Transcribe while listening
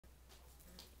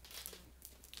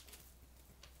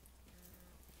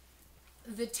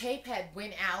the tape had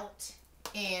went out,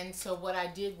 and so what I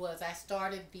did was I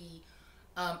started the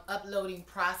uploading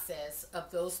process of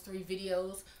those 3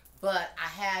 videos, but I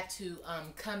had to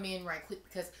come in right quick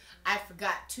because I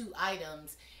forgot 2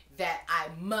 items that I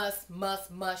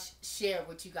must share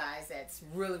with you guys. That's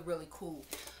really cool.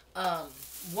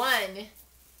 One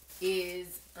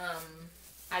is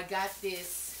I got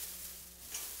this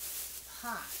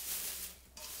pot,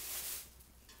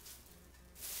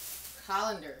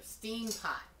 colander steam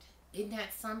pot. Isn't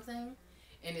that something?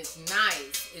 And it's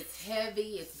nice, it's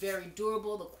heavy, it's very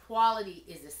durable, the quality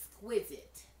is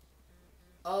exquisite.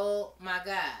 Oh my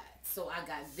god. So I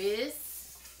got this.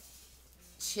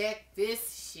 Check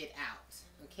this shit out,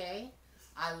 okay?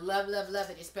 I love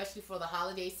it, especially for the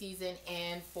holiday season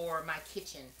and for my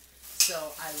kitchen. So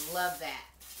I love that.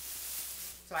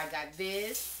 So I got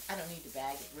this. I don't need to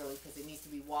bag it really because it needs to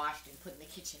be washed and put in the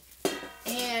kitchen.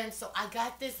 And so I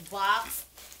got this box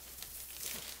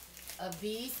of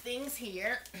these things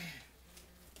here.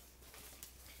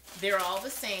 They're all the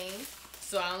same,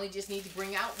 so I only just need to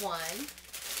bring out one.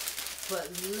 But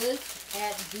look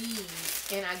at these,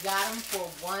 and I got them for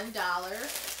 $1.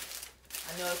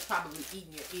 I know it's probably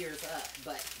eating your ears up,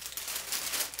 but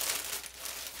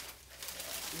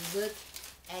look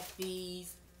at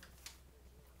these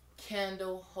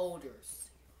candle holders.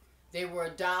 They were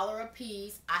 $1 a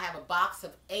piece. I have a box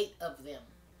of 8 of them.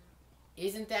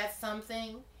 Isn't that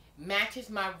something? Matches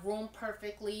my room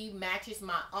perfectly, matches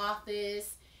my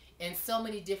office, and so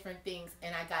many different things.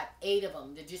 And I got 8 of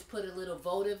them to just put a little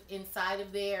votive inside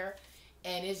of there,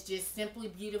 and it's just simply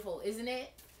beautiful, isn't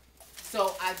it?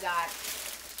 So I got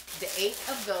the 8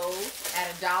 of those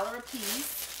at $1 a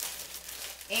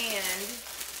piece, and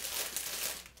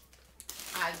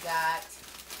I got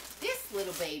this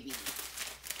little baby.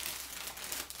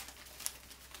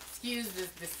 Excuse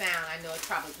the sound. I know it's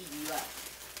probably eating you up.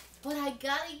 But I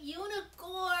got a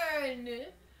unicorn.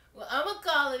 Well, I'm gonna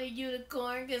call it a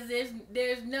unicorn because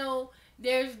there's no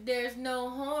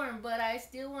horn, but I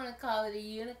still want to call it a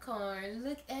unicorn.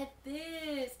 Look at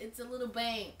this. It's a little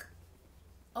bank.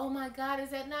 Oh my god, is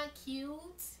that not cute?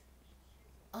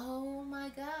 Oh my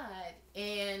god.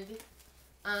 And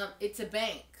it's a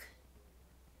bank.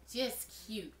 Just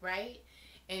cute, right?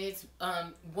 And it's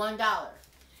 $1.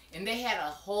 And they had a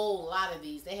whole lot of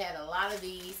these. They had a lot of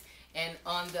these. And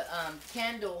on the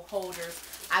candle holders,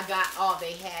 I got all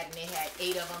they had, and they had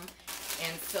 8 of them.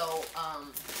 And so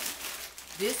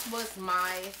this was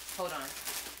my, hold on.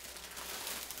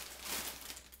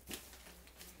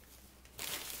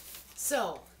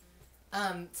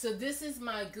 So this is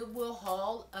my Goodwill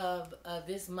haul of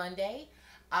this Monday.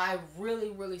 I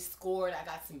really scored. I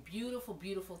got some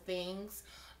beautiful things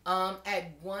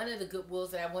at one of the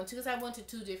Goodwills that I went to, because I went to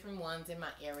 2 different ones in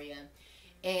my area.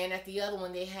 And at the other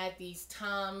one, they had these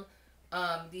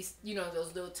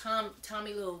those little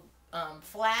Tommy little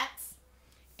flats.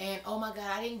 And oh my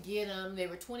god, I didn't get them. They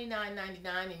were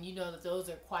 $29.99, and you know that those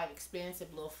are quite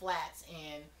expensive little flats.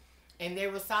 And they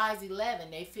were size 11.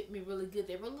 They fit me really good.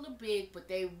 They were a little big, but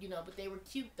they were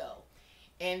cute though.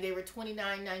 And they were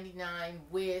 $29.99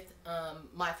 with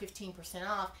my 15%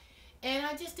 off. And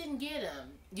I just didn't get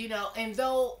them, and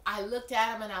though I looked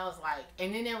at them and I was like,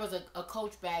 and then there was a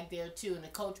Coach bag there too, and the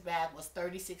Coach bag was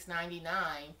 $36.99,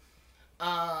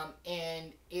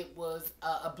 and it was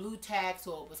a blue tag,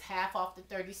 so it was half off the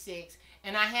 $36,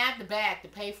 and I had the bag to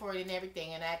pay for it and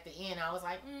everything, and at the end I was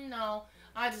like, no,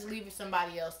 I'll just leave it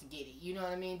somebody else to get it, you know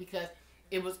what I mean, because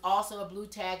it was also a blue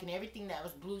tag, and everything that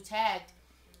was blue tagged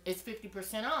is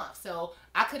 50% off. So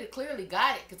I could have clearly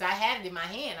got it because I had it in my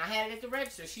hand. I had it at the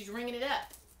register. She's ringing it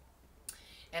up.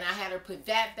 And I had her put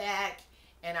that back,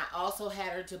 and I also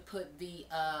had her to put the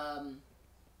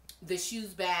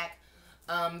shoes back.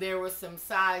 There were some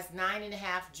size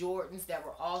 9.5 Jordans that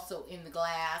were also in the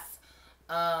glass.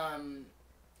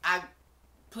 I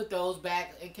put those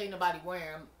back, and can't nobody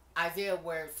wear them. Isaiah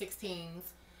wears 16s,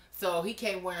 so he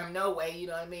can't wear them no way, you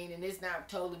know what I mean? And it's not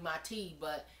totally my tea,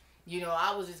 but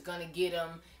I was just going to get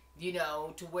them,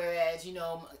 to whereas,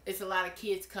 it's a lot of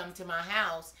kids come to my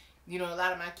house, a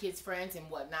lot of my kids' friends and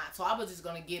whatnot. So I was just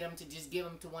going to get them to just give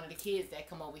them to one of the kids that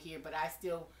come over here. But I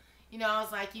still, I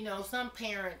was like, some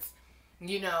parents,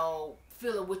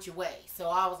 feel it with your way. So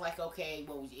I was like, okay,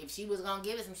 well, if she was going to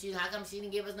give us some shoes, how come she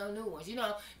didn't give us no new ones?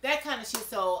 That kind of shit.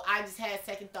 So I just had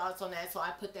second thoughts on that. So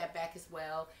I put that back as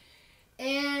well.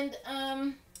 And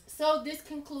so this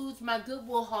concludes my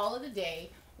Goodwill haul of the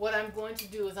day. What I'm going to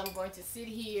do is I'm going to sit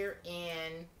here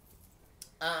and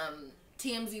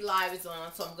TMZ Live is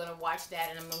on, so I'm going to watch that,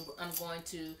 and I'm going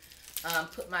to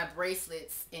put my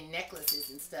bracelets and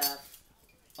necklaces and stuff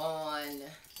on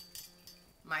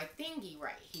my thingy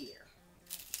right here.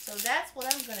 So that's what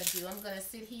I'm going to do. I'm going to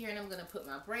sit here and I'm going to put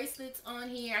my bracelets on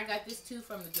here. I got this too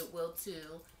from the Goodwill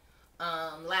too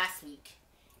last week.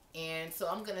 And so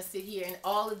I'm going to sit here, and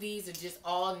all of these are just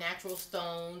all natural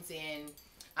stones, and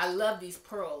I love these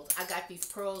pearls. I got these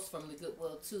pearls from the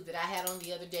Goodwill too that I had on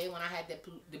the other day when I had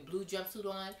the blue jumpsuit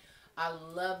on. I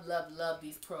love, love, love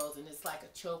these pearls, and it's like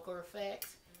a choker effect.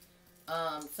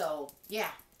 So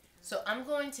yeah. So I'm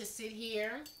going to sit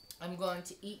here. I'm going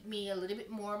to eat me a little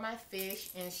bit more of my fish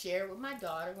and share it with my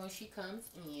daughter when she comes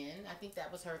in. I think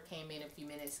that was her, came in a few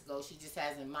minutes ago. She just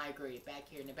hasn't migrated back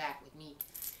here in the back with me.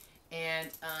 And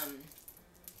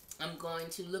I'm going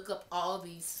to look up all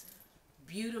these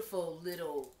beautiful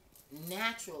little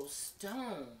natural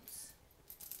stones.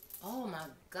 Oh my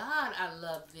God, I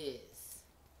love this.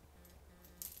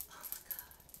 Oh my God.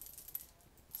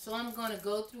 So I'm going to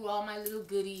go through all my little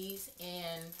goodies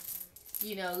and,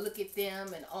 you know, look at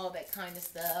them and all that kind of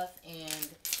stuff and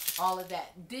all of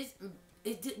that. This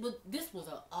was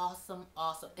an awesome,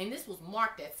 and this was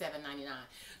marked at $7.99.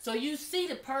 So you see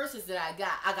the purses that I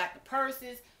got. I got the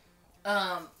purses,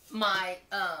 my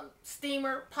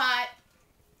steamer pot,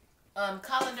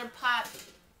 colander pot.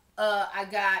 I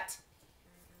got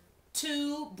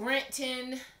 2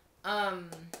 Brenton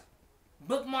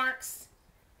bookmarks,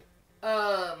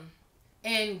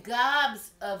 and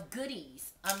gobs of goodies.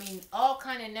 I mean, all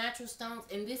kind of natural stones,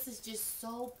 and this is just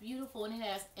so beautiful, and it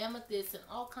has amethyst and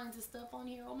all kinds of stuff on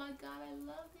here. Oh my God, I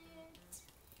love it.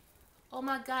 Oh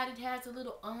my God, it has a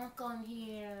little ankh on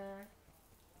here,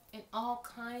 and all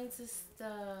kinds of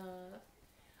stuff.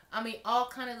 I mean, all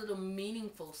kind of little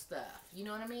meaningful stuff. You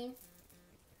know what I mean?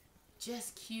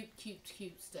 Just cute, cute,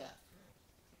 cute stuff.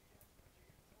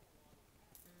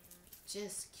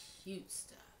 Just cute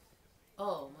stuff.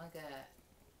 Oh my God.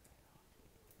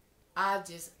 I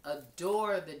just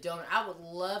adore the donor. I would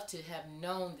love to have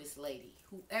known this lady.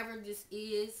 Whoever this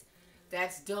is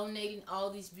that's donating all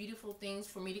these beautiful things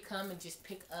for me to come and just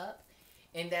pick up,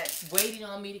 and that's waiting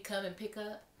on me to come and pick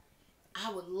up.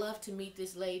 I would love to meet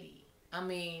this lady. I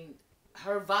mean,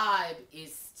 her vibe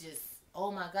is just,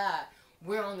 oh my God.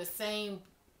 We're on the same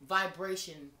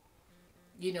vibration,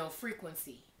 you know,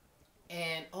 frequency.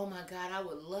 And oh my God, I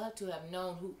would love to have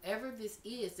known whoever this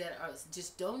is that are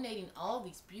just donating all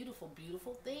these beautiful,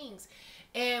 beautiful things.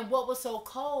 And what was so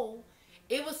cold,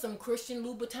 it was some Christian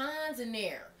Louboutins in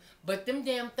there. But them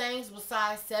damn things were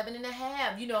size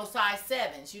 7.5, you know, size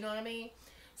 7s, you know what I mean?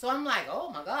 So I'm like, oh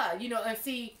my God, you know, and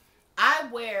see, I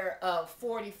wear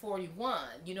 40, 41,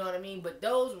 you know what I mean? But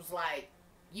those was like,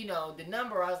 you know, the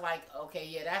number, I was like, okay,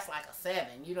 yeah, that's like a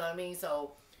 7, you know what I mean?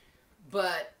 So,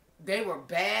 but they were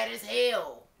bad as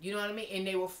hell. You know what I mean? And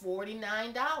they were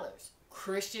 $49.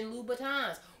 Christian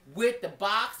Louboutins with the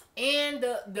box and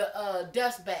the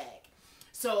dust bag.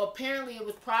 So apparently it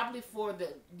was probably for the,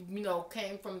 you know,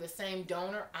 came from the same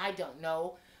donor. I don't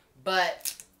know.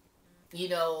 But, you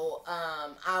know,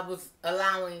 I was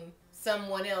allowing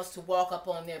someone else to walk up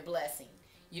on their blessing.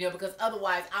 You know, because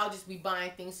otherwise I'll just be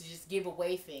buying things to just give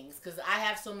away things. Because I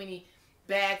have so many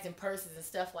bags and purses and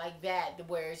stuff like that.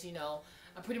 Whereas, you know,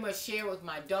 I pretty much share with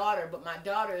my daughter, but my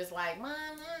daughter is like, Mom,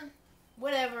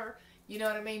 whatever. You know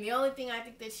what I mean? The only thing I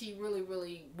think that she really,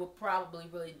 really would probably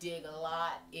really dig a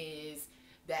lot is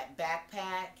that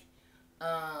backpack.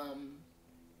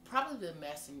 Probably the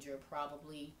messenger,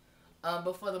 probably.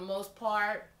 But for the most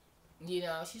part, you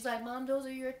know, she's like, Mom, those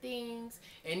are your things.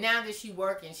 And now that she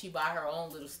working, she buy her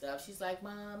own little stuff. She's like,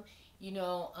 Mom, you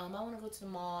know, I want to go to the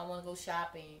mall. I want to go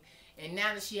shopping. And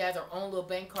now that she has her own little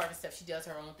bank card and stuff, she does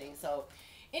her own thing. So,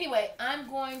 anyway, I'm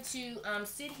going to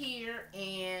sit here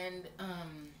and, oh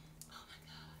my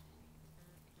God.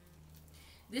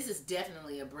 This is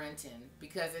definitely a Brenton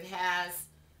because it has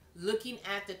looking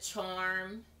at the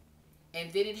charm,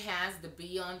 and then it has the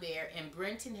bee on there. And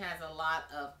Brenton has a lot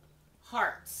of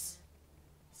hearts.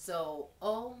 So,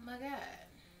 oh my God.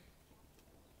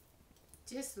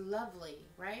 Just lovely,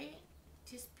 right?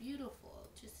 Just beautiful.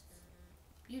 Just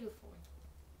beautiful.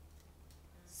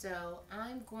 So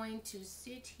I'm going to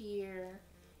sit here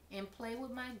and play with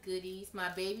my goodies. My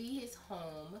baby is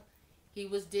home. He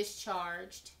was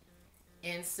discharged.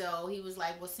 And so he was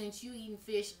like, well, since you eating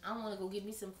fish, I want to go get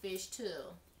me some fish too.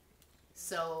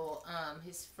 So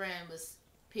his friend was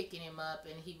picking him up,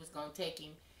 and he was going to take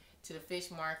him to the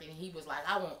fish market. And he was like,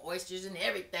 I want oysters and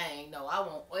everything. No, I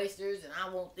want oysters, and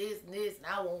I want this and this, and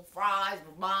I want fries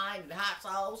with mine and hot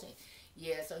sauce. And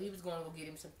yeah, so he was going to go get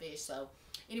him some fish. So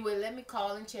anyway, let me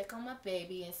call and check on my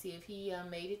baby and see if he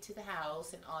made it to the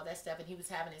house and all that stuff. And he was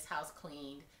having his house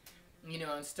cleaned, you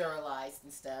know, and sterilized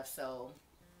and stuff. So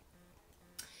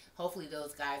hopefully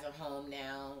those guys are home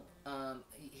now.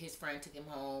 His friend took him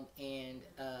home, and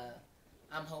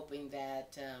I'm hoping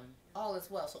that all is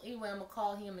well. So anyway, I'm going to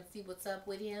call him and see what's up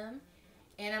with him.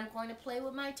 And I'm going to play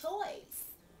with my toys.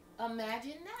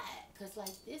 Imagine that. Because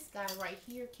like this guy right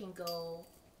here can go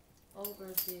over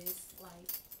this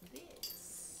like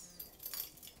this.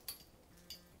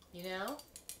 You know?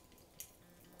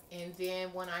 And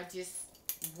then when I just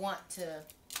want to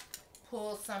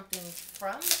pull something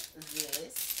from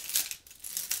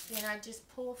this, then I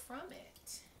just pull from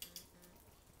it.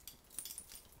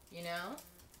 You know?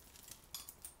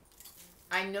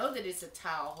 I know that it's a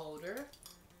towel holder,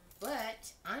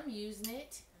 but I'm using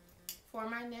it for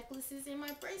my necklaces and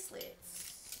my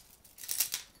bracelets.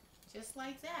 Just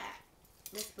like that.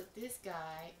 Let's put this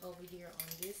guy over here on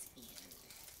this end.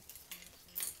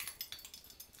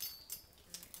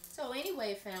 So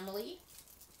anyway, family,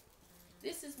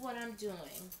 this is what I'm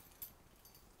doing.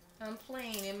 I'm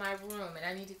playing in my room, and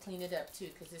I need to clean it up too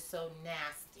because it's so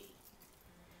nasty.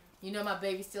 You know, my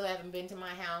baby still haven't been to my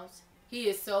house. He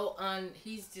is so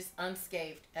he's just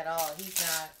unscathed at all.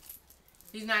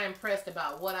 He's not impressed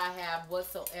about what I have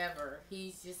whatsoever.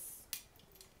 He's just,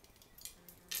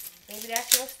 maybe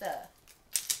that's your stuff.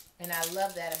 And I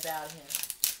love that about him.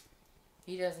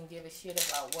 He doesn't give a shit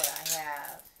about what I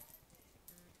have.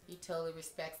 He totally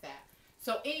respects that.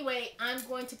 So anyway, I'm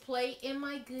going to play in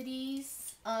my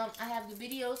goodies. I have the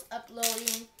videos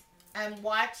uploading. I'm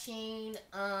watching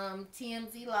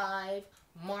TMZ Live.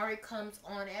 Mari comes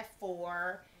on at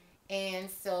 4. And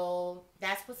so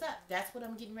that's what's up. That's what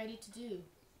I'm getting ready to do.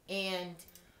 And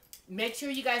make sure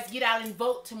you guys get out and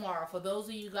vote tomorrow. For those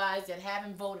of you guys that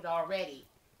haven't voted already,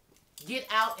 get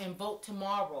out and vote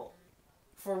tomorrow.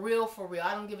 For real, for real.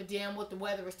 I don't give a damn what the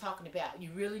weather is talking about. You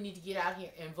really need to get out here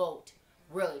and vote.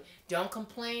 Really. Don't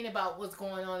complain about what's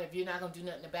going on if you're not going to do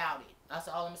nothing about it. That's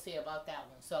all I'm going to say about that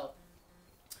one. So,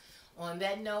 on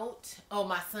that note, oh,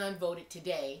 my son voted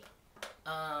today.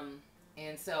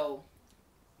 And so,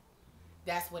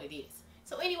 that's what it is.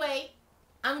 So, anyway,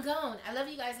 I'm gone. I love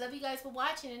you guys. Love you guys for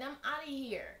watching. And I'm out of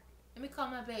here. Let me call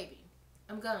my baby.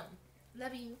 I'm gone.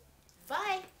 Love you.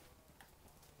 Bye.